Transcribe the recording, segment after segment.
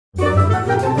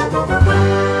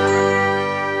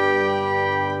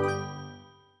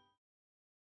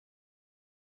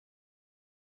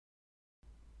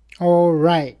All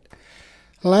right,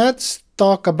 let's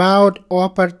talk about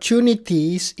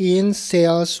opportunities in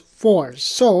Salesforce.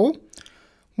 So,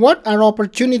 what are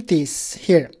opportunities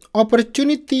here?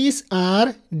 Opportunities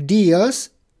are deals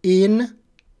in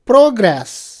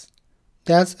progress.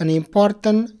 That's an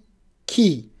important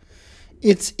key.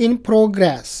 It's in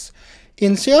progress.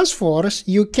 In Salesforce,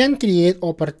 you can create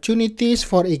opportunities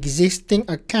for existing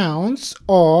accounts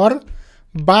or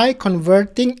by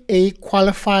converting a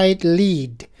qualified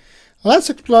lead.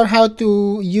 Let's explore how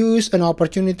to use an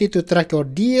opportunity to track your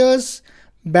deals,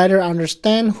 better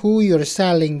understand who you're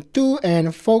selling to,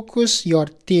 and focus your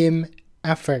team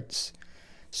efforts.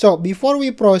 So before we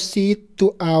proceed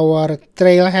to our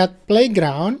Trailhead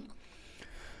Playground,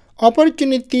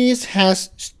 opportunities has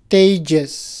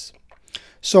stages.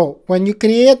 So when you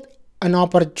create an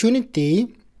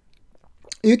opportunity,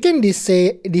 you can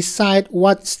decide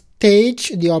what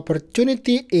stage the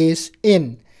opportunity is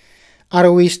in. Are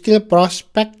we still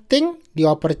prospecting the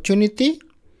opportunity?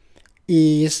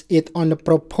 Is it on the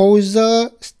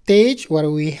proposal stage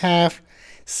where we have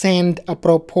sent a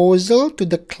proposal to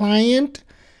the client?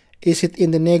 Is it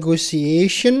in the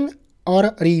negotiation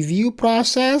or review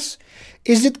process?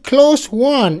 Is it closed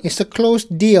won? Is a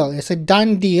closed deal? Is a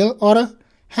done deal? Or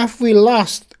have we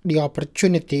lost the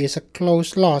opportunity? Is a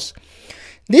closed loss?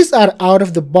 These are out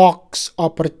of the box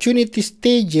opportunity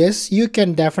stages. You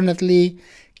can definitely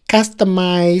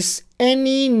customize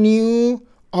any new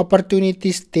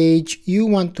opportunity stage you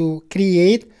want to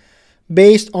create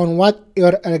based on what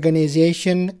your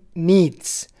organization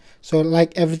needs. So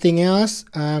like everything else,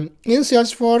 in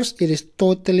Salesforce, it is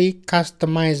totally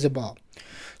customizable.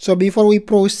 So before we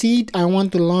proceed, I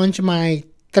want to launch my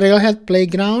Trailhead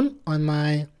Playground on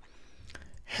my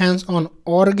hands-on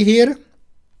org here.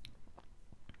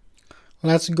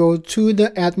 Let's go to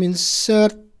the admin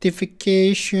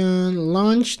certification,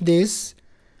 launch this,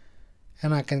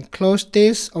 and I can close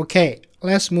this. Okay,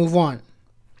 let's move on.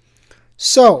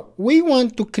 So we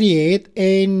want to create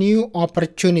a new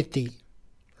opportunity,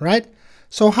 right?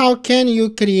 So how can you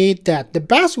create that? The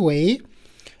best way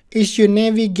is you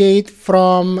navigate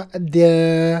from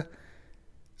the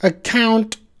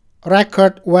account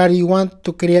record where you want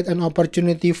to create an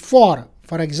opportunity for.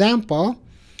 For example,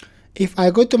 if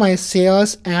I go to my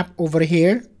sales app over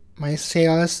here, my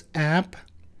sales app,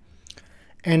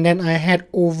 and then I head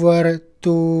over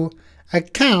to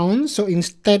accounts. So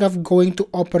instead of going to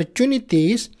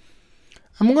opportunities,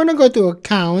 I'm going to go to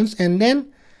accounts, and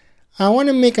then I want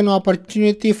to make an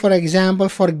opportunity, for example,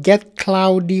 for Get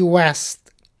Cloudy West.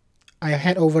 I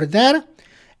head over there,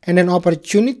 and then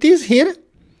opportunities here.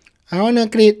 I want to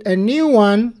create a new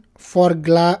one for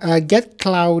Get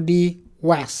Cloudy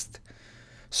West.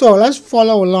 So let's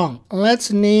follow along. Let's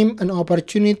name an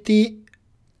opportunity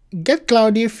Get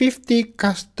Cloudy 50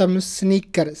 custom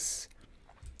sneakers.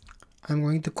 I'm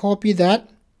going to copy that.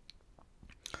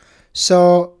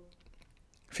 So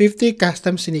 50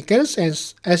 custom sneakers,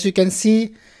 as you can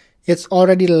see, it's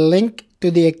already linked to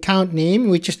the account name,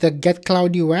 which is the Get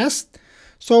Cloudy West.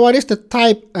 So what is the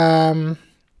type?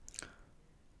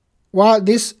 Well,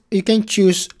 this you can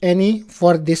choose any.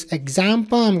 For this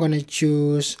example, I'm going to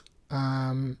choose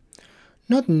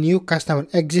not new customer,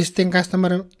 existing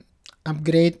customer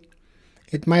upgrade.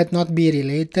 It might not be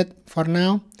related for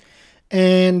now.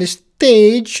 And the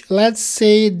stage, let's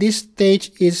say this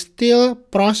stage is still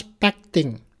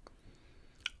prospecting.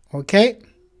 Okay.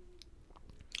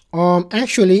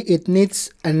 Actually, it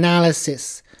needs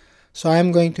analysis. So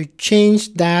I'm going to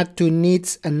change that to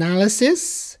needs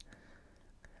analysis.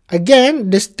 Again,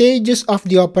 the stages of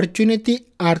the opportunity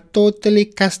are totally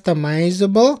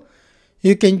customizable.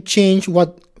 You can change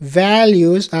what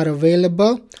values are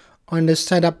available on the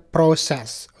setup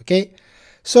process. Okay,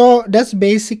 so that's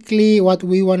basically what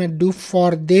we want to do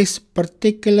for this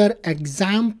particular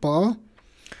example.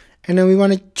 And then we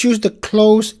want to choose the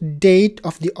close date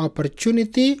of the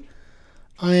opportunity.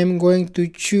 I am going to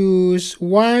choose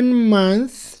 1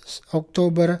 month,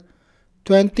 October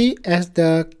 20 as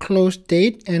the close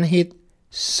date, and hit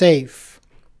save.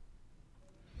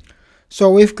 So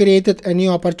we've created a new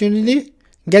opportunity.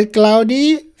 Get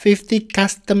Cloudy 50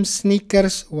 custom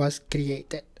sneakers was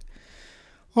created.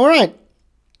 All right.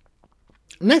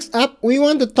 Next up, we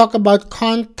want to talk about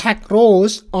contact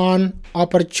roles on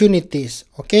opportunities.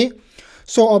 Okay.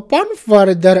 So upon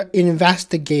further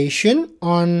investigation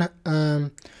on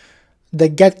the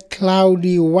Get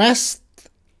Cloudy West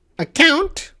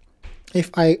account, if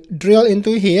I drill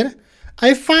into here,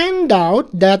 I find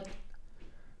out that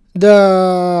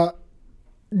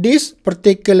this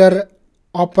particular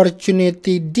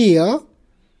opportunity deal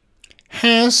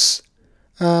has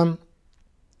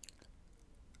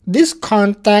this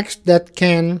context that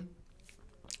can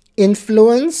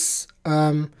influence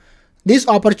this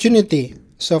opportunity.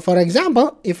 So for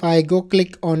example, if I go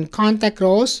click on contact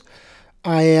roles,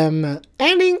 I am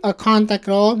adding a contact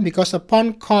role because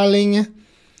upon calling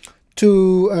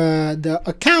to the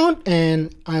account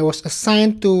and I was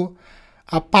assigned to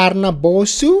Aparna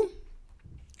Bosu,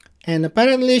 and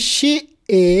apparently she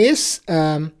is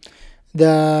the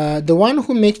one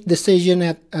who makes decision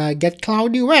at Get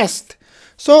Cloudy West.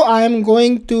 So I am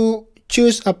going to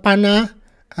choose Aparna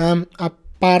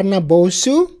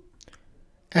Bosu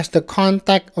as the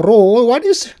contact role. What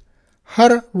is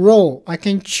her role? I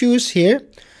can choose here.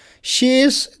 She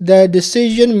is the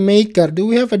decision maker. Do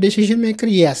we have a decision maker?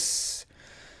 Yes.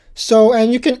 So,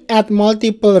 and you can add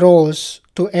multiple roles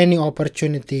to any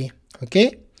opportunity.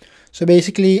 Okay. So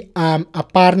basically,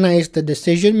 Aparna is the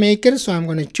decision maker. So I'm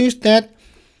going to choose that.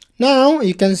 Now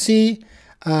you can see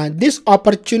this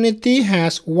opportunity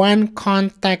has one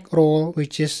contact role,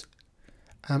 which is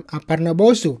Aparna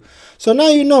Bosu. So now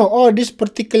you know, oh, this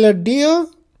particular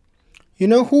deal, you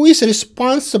know, who is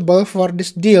responsible for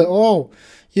this deal. Oh,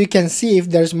 you can see if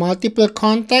there's multiple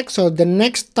contacts. So the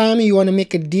next time you want to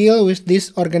make a deal with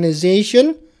this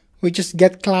organization, which is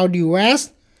Get Cloudy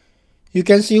West, you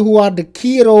can see who are the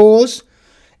key roles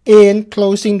in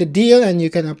closing the deal, and you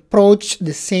can approach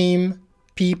the same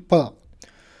people.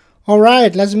 All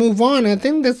right, let's move on. I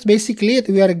think that's basically it.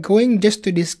 We are going just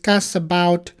to discuss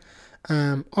about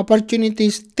opportunity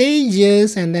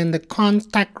stages and then the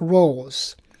contact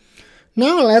roles.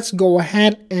 Now let's go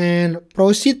ahead and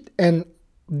proceed and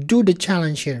do the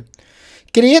challenge here.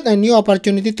 Create a new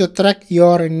opportunity to track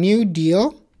your new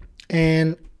deal,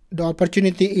 and the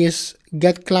opportunity is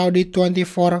Get Cloudy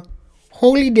 24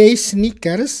 holiday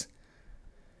sneakers,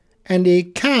 and the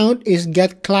account is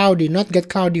Get Cloudy, not Get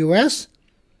Cloudy West,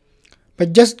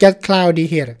 but just Get Cloudy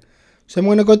here. So I'm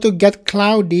going to go to Get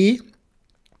Cloudy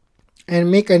and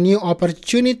make a new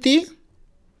opportunity.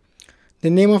 The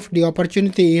name of the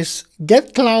opportunity is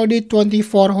Get Cloudy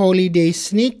 24 holiday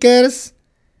sneakers,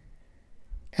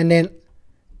 and then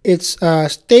its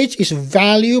stage is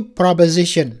value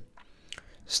proposition.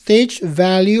 Stage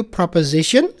value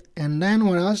proposition, and then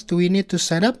what else do we need to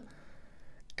set up?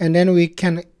 And then we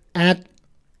can add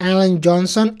Alan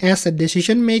Johnson as a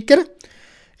decision maker,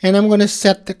 and I'm going to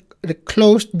set the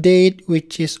close date,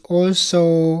 which is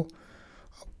also,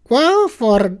 well,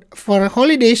 for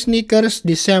holiday sneakers,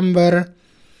 December,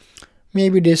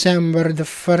 maybe December the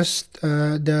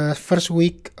first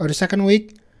week or the second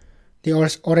week. They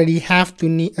already have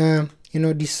to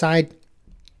decide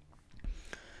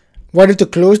whether to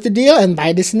close the deal and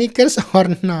buy the sneakers or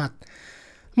not.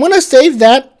 I'm gonna save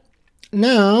that.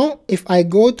 Now, if I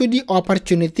go to the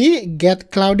opportunity,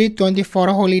 Get Cloudy 24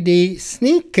 holiday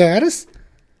sneakers,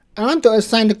 I want to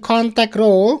assign the contact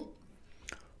role,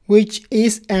 which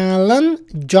is Alan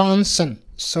Johnson.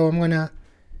 So I'm gonna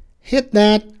hit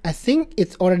that. I think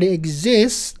it already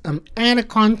exists. Add a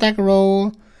contact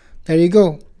role. There you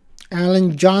go,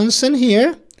 Alan Johnson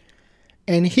here.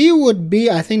 And he would be,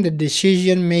 I think, the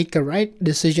decision maker, right?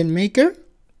 Decision maker.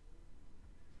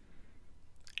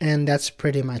 And that's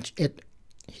pretty much it.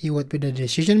 He would be the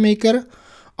decision maker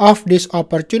of this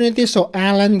opportunity. So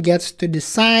Alan gets to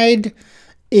decide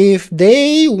if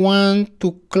they want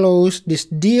to close this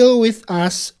deal with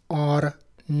us or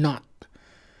not.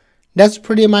 That's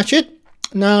pretty much it.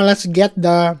 Now let's get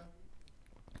the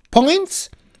points,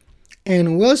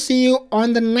 and we'll see you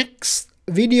on the next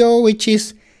video, which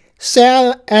is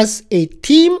sell as a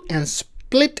team and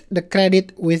split the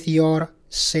credit with your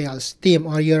sales team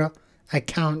or your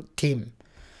account team.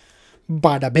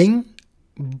 Bada bing,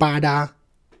 bada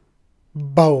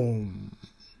boom.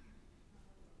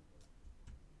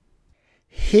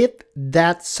 Hit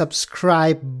that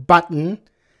subscribe button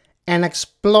and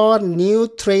explore new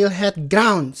trailhead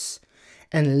grounds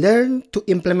and learn to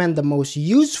implement the most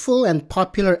useful and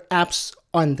popular apps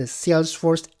on the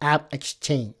Salesforce App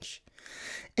Exchange.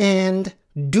 And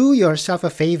do yourself a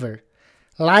favor,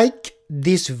 like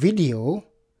this video,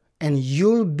 and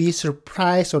you'll be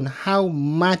surprised on how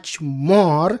much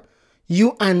more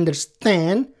you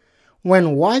understand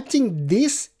when watching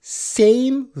this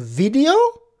same video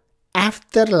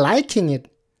after liking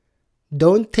it.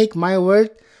 Don't take my word.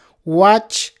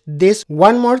 Watch this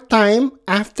one more time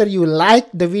after you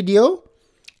like the video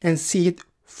and see it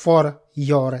for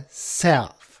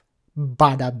yourself.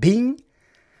 Bada bing,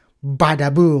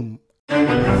 bada boom.